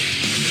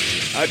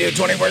I do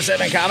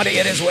 24/7 comedy.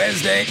 It is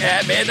Wednesday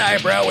at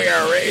midnight, bro. We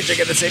are raging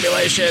in the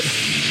simulation.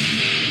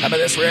 How about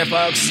this riff,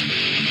 folks?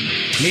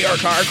 New York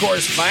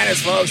hardcore's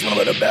finest, folks. A little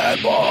bit of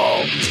bad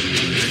ball.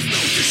 There's no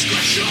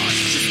discretion,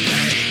 just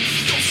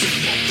pain. No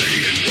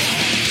sympathy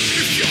involved.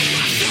 If you're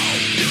not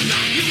wrong, you're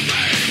not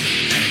human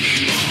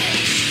anymore.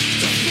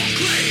 Don't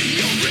proclaim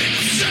your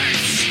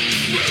innocence.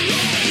 We're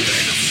all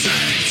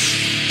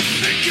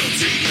innocent and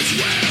guilty as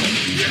well.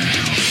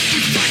 Yeah, we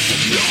fight for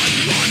blood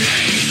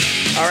money.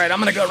 All right, I'm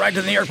going to go right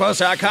to the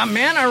NewYorkPost.com.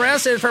 Man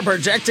arrested for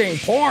projecting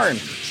porn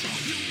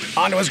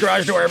onto his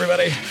garage door,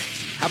 everybody.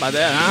 How about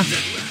that, huh?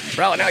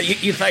 Bro, now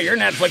you thought your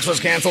Netflix was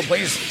canceled,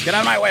 please. Get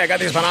out of my way. I got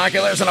these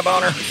binoculars and a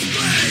boner.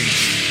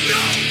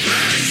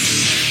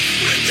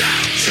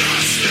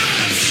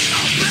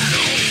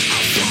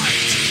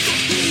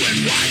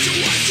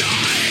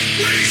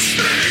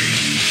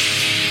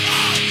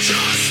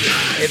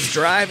 It's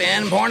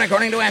drive-in porn,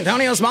 according to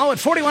Antonio Small at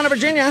 41 of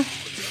Virginia.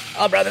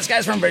 Oh, bro, this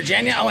guy's from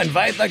Virginia. I'll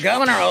invite the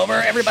governor over.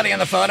 Everybody in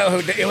the photo,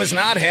 it was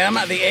not him,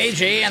 the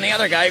AG, and the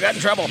other guy who got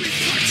in trouble.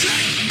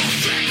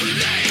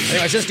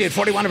 Anyways, this dude,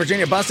 41 of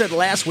Virginia, busted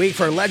last week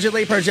for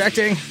allegedly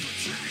projecting,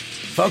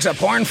 folks, a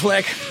porn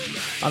flick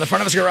on the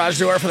front of his garage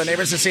door for the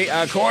neighbors to see,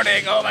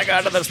 according, oh my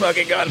God, to the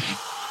smoking gun.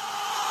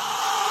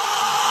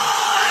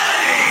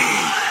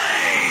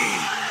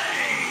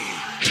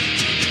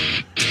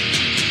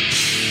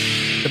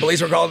 The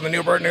police were called to the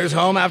Newport News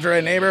home after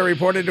a neighbor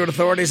reported to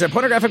authorities that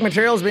pornographic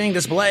material is being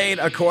displayed,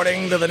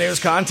 according to the news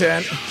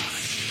content.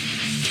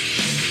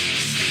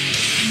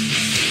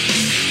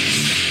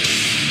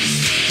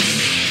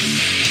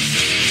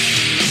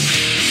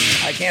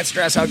 I can't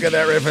stress how good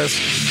that riff is.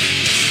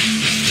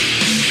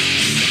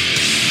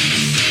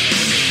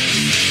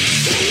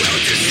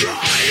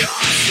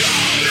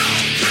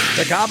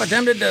 The cop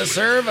attempted to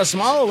serve a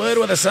Smallwood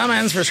with a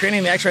summons for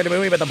screening the X-rated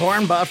movie, but the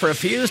porn buff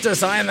refused to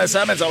sign the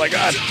summons. Oh my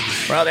God.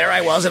 Well, there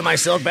I was in my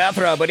silk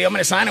bathrobe. What do you want me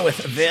to sign it with?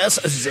 This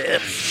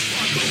zip.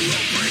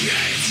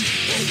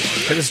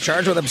 He was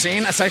charged with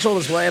obscene sexual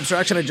display,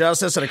 obstruction of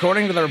justice, and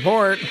according to the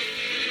report,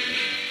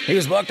 he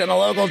was booked in a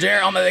local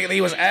jail.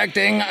 He was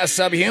acting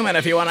subhuman,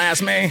 if you want to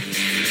ask me.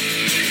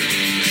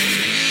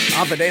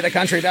 Off the day the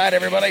country died,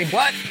 everybody.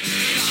 What?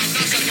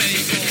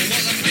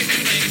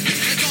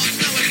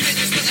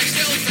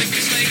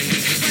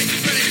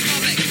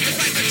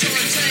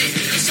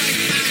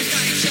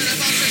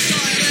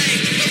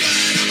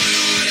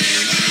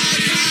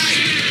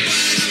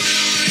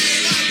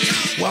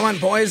 Woman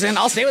poisoned.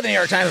 I'll stay with the New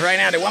York Times right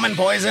now. The woman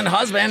poisoned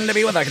husband to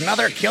be with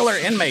another killer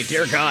inmate.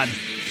 Dear God.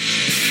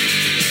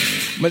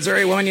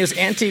 Missouri woman used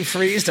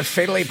antifreeze to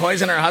fatally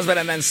poison her husband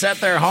and then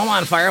set their home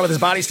on fire with his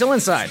body still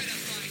inside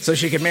so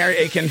she could marry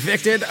a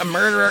convicted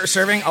murderer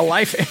serving a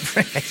life in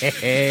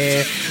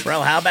prison.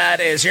 Well, how bad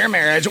is your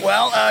marriage?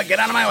 Well, get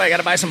out of my way. I got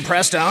to buy some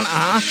Prestone.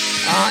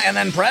 And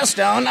then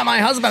Prestone, my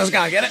husband is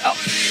going to get it. Oh.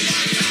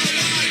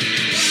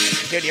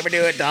 Dude, you ever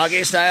do it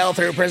doggy style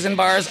through prison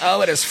bars?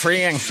 Oh, it is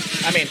freeing.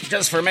 I mean,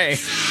 just for me.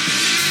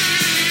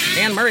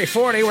 Anne Murray,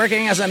 40,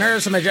 working as a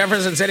nurse in the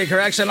Jefferson City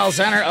Correctional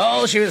Center.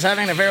 Oh, she was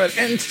having an affair with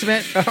an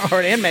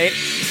inmate,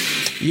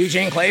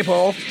 Eugene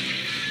Claypool.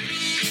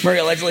 Murray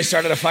allegedly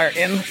started a fire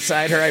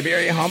inside her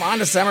Iberia home on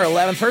December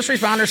 11th. First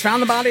responders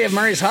found the body of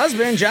Murray's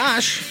husband,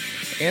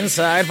 Josh,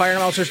 inside. Fire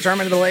and officers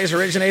determined the blaze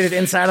originated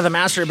inside of the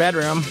master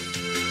bedroom.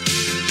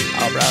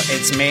 Oh, bro,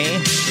 it's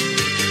me.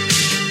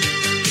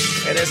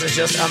 This is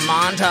just a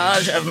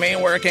montage of me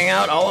working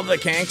out all of the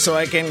kinks so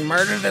I can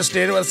murder this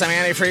dude with some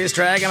antifreeze,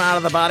 drag him out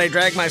of the body,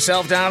 drag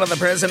myself down to the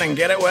prison, and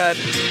get it wet.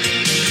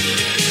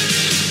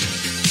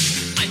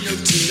 I know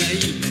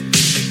tonight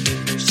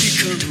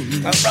she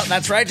comes. Oh,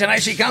 that's right,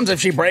 tonight she comes if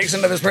she breaks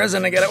into this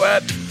prison and get it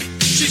wet.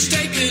 She's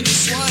taking a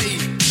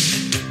swipe.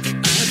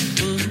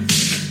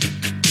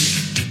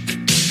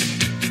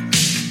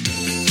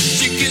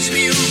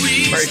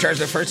 Murray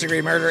charged with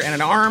first-degree murder and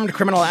an armed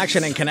criminal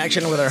action in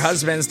connection with her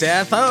husband's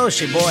death. Oh,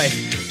 she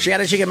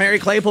added she could marry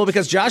Claypool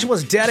because Josh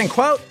was dead and,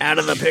 quote, out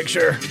of the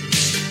picture.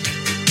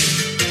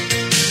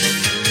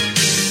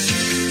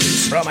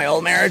 Bro, my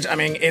old marriage, I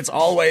mean, it's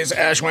always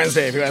Ash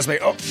Wednesday, if you ask me.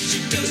 Oh.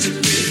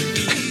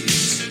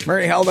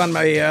 Murray held on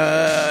my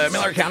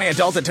Miller County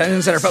Adult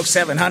Detention Center, folks,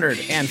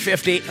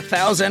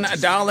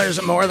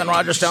 $750,000 more than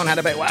Roger Stone had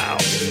to pay. Wow.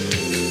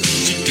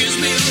 She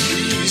gives me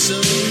a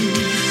reason.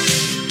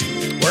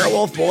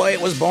 Werewolf boy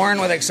was born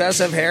with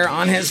excessive hair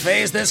on his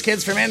face. This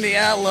kid's from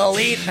India,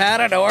 Lalit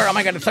Patador. Oh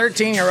my God, a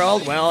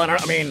 13-year-old. Well, I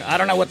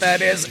don't know what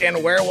that is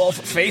in werewolf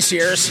face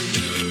years.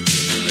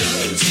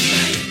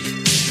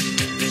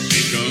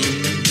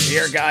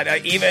 Dear God,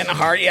 even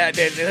hard. Yeah,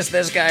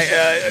 this guy.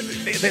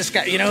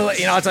 You know,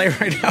 I'll tell you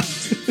right now.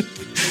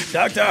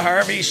 Dr.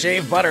 Harvey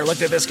Shave Butter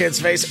looked at this kid's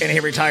face and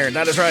he retired.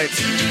 That is right.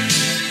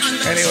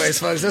 Anyways,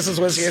 folks, this is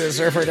Whiskey and the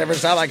Surfer. Never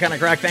stop. I kind of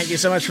crack. Thank you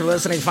so much for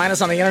listening. Find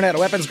us on the internet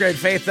at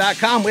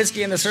weaponsgradefaith.com,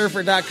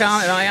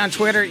 whiskeyandthesurfer.com, and I on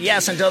Twitter.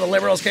 Yes, until the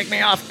liberals kick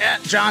me off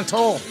at John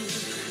Toll,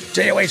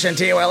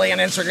 JOHNTOLE,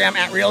 and Instagram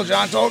at Real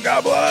John Toll.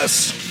 God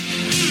bless.